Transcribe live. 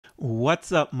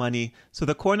What's up, money? So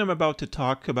the coin I'm about to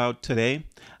talk about today,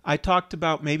 I talked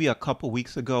about maybe a couple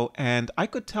weeks ago, and I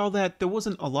could tell that there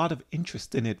wasn't a lot of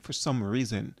interest in it for some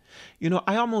reason.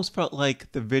 I almost felt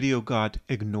like the video got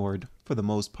ignored for the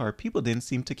most part. People didn't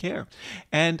seem to care.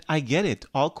 And I get it.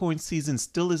 Altcoin season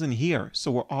still isn't here, so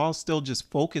we're all still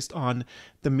just focused on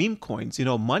the meme coins.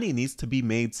 Money needs to be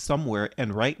made somewhere,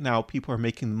 and right now people are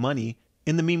making money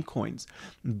in the meme coins.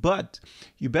 But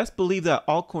you best believe that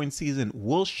altcoin season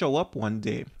will show up one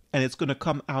day, and it's going to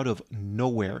come out of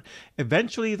nowhere.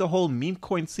 Eventually, the whole meme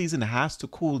coin season has to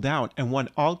cool down, and when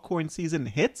altcoin season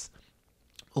hits,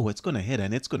 oh, it's going to hit,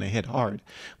 and it's going to hit hard.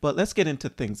 But let's get into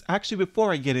things. Actually,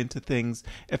 before I get into things,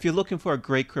 if you're looking for a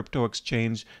great crypto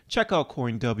exchange, check out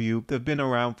coinW. They've been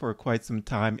around for quite some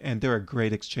time, and they're a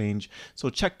great exchange.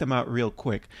 So check them out real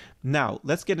quick. Now,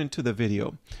 let's get into the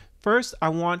video. First, I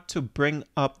want to bring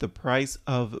up the price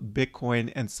of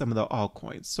Bitcoin and some of the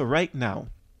altcoins. So right now,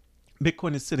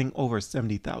 Bitcoin is sitting over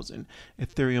 70,000,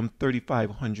 Ethereum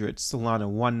 3,500, Solana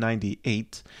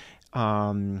 198,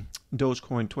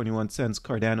 Dogecoin 21 cents,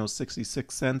 Cardano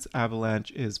 66 cents, Avalanche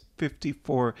is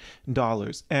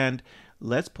 $54. And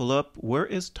let's pull up, where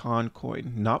is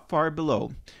Toncoin? Not far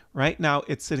below. Right now,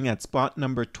 it's sitting at spot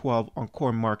number 12 on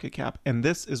CoinMarketCap. And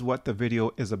this is what the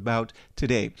video is about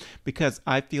today, because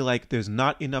I feel like there's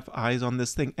not enough eyes on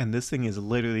this thing, and this thing is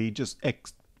literally just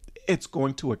it's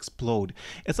going to explode.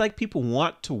 It's like people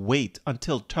want to wait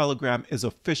until Telegram is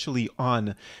officially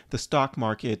on the stock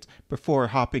market before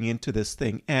hopping into this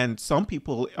thing. And some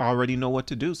people already know what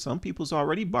to do. Some people's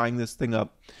already buying this thing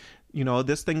up.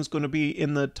 This thing's going to be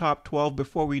in the top 12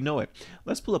 before we know it.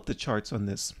 Let's pull up the charts on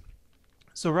this.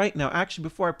 So right now, actually,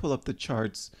 before I pull up the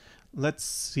charts, let's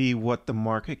see what the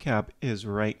market cap is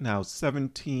right now.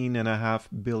 17.5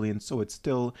 billion. So it's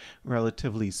still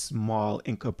relatively small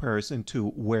in comparison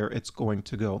to where it's going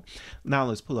to go. Now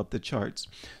let's pull up the charts.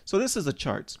 So this is the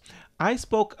charts. I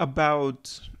spoke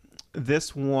about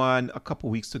this one a couple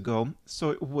weeks ago.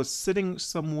 So it was sitting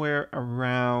somewhere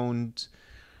around,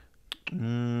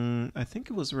 I think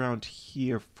it was around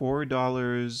here,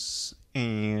 $4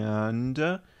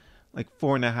 and like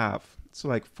 4.5. So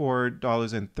like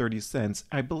 $4.30.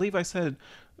 I believe I said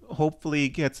hopefully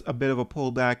gets a bit of a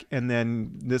pullback, and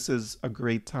then this is a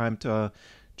great time to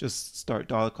just start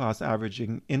dollar cost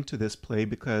averaging into this play,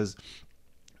 because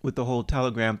with the whole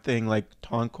Telegram thing, like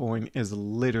Toncoin is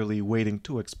literally waiting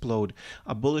to explode.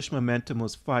 A bullish momentum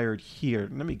was fired here.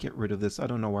 Let me get rid of this. I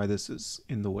don't know why this is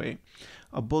in the way.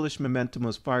 A bullish momentum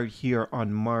was fired here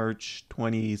on March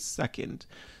 22nd.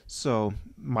 So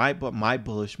my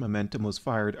bullish momentum was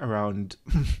fired around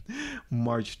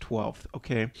March 12th,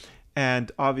 okay? And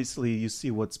obviously you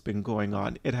see what's been going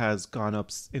on. It has gone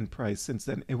up in price since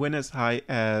then. It went as high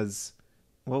as,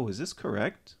 whoa, is this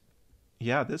correct?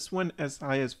 Yeah, this went as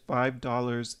high as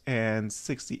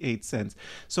 $5.68.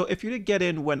 So if you did get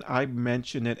in when I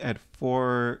mentioned it at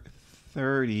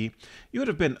 4.30, you would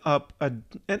have been up an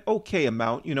okay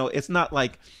amount. It's not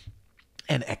like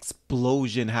an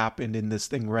explosion happened in this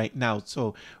thing right now.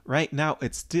 So right now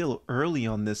it's still early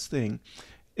on this thing.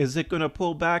 Is it going to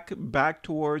pull back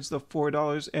towards the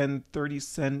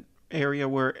 $4.30 area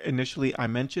where initially I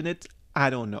mentioned it? I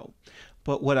don't know.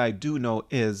 But what I do know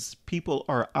is people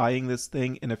are eyeing this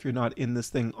thing, and if you're not in this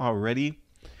thing already,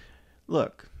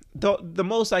 look, the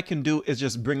most I can do is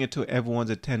just bring it to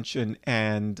everyone's attention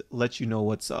and let you know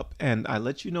what's up. And I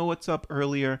let you know what's up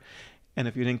earlier, and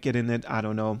if you didn't get in it, I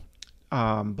don't know.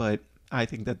 But I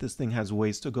think that this thing has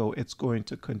ways to go. It's going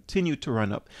to continue to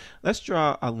run up. Let's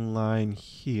draw a line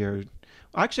here.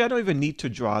 Actually, I don't even need to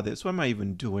draw this. What am I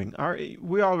even doing?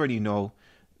 We already know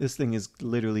this thing is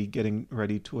literally getting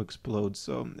ready to explode.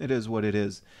 So it is what it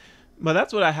is. But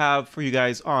that's what I have for you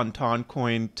guys on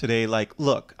Toncoin today. Like,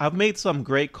 look, I've made some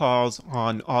great calls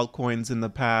on altcoins in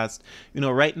the past.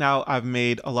 Right now I've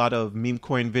made a lot of meme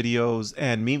coin videos,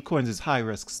 and meme coins is high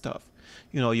risk stuff.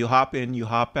 You hop in, you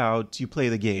hop out, you play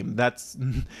the game. That's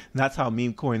how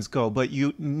meme coins go. But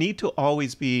you need to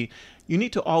always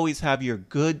have your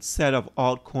good set of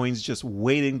altcoins just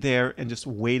waiting there and just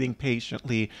waiting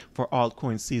patiently for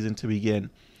altcoin season to begin.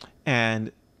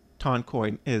 And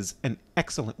Toncoin is an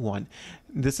excellent one.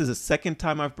 This is the second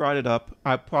time I've brought it up.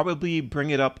 I'll probably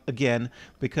bring it up again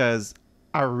because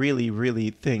I really, really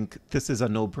think this is a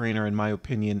no-brainer in my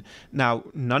opinion. Now,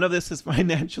 none of this is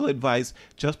financial advice.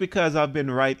 Just because I've been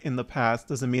right in the past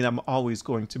doesn't mean I'm always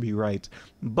going to be right.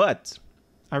 But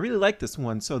I really like this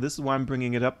one, so this is why I'm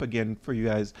bringing it up again for you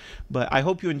guys. But I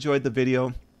hope you enjoyed the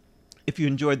video. If you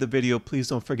enjoyed the video, please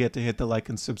don't forget to hit the like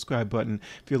and subscribe button.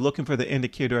 If you're looking for the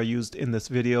indicator I used in this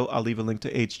video, I'll leave a link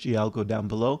to HG Algo down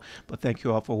below. But thank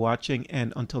you all for watching,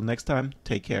 and until next time,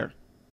 take care.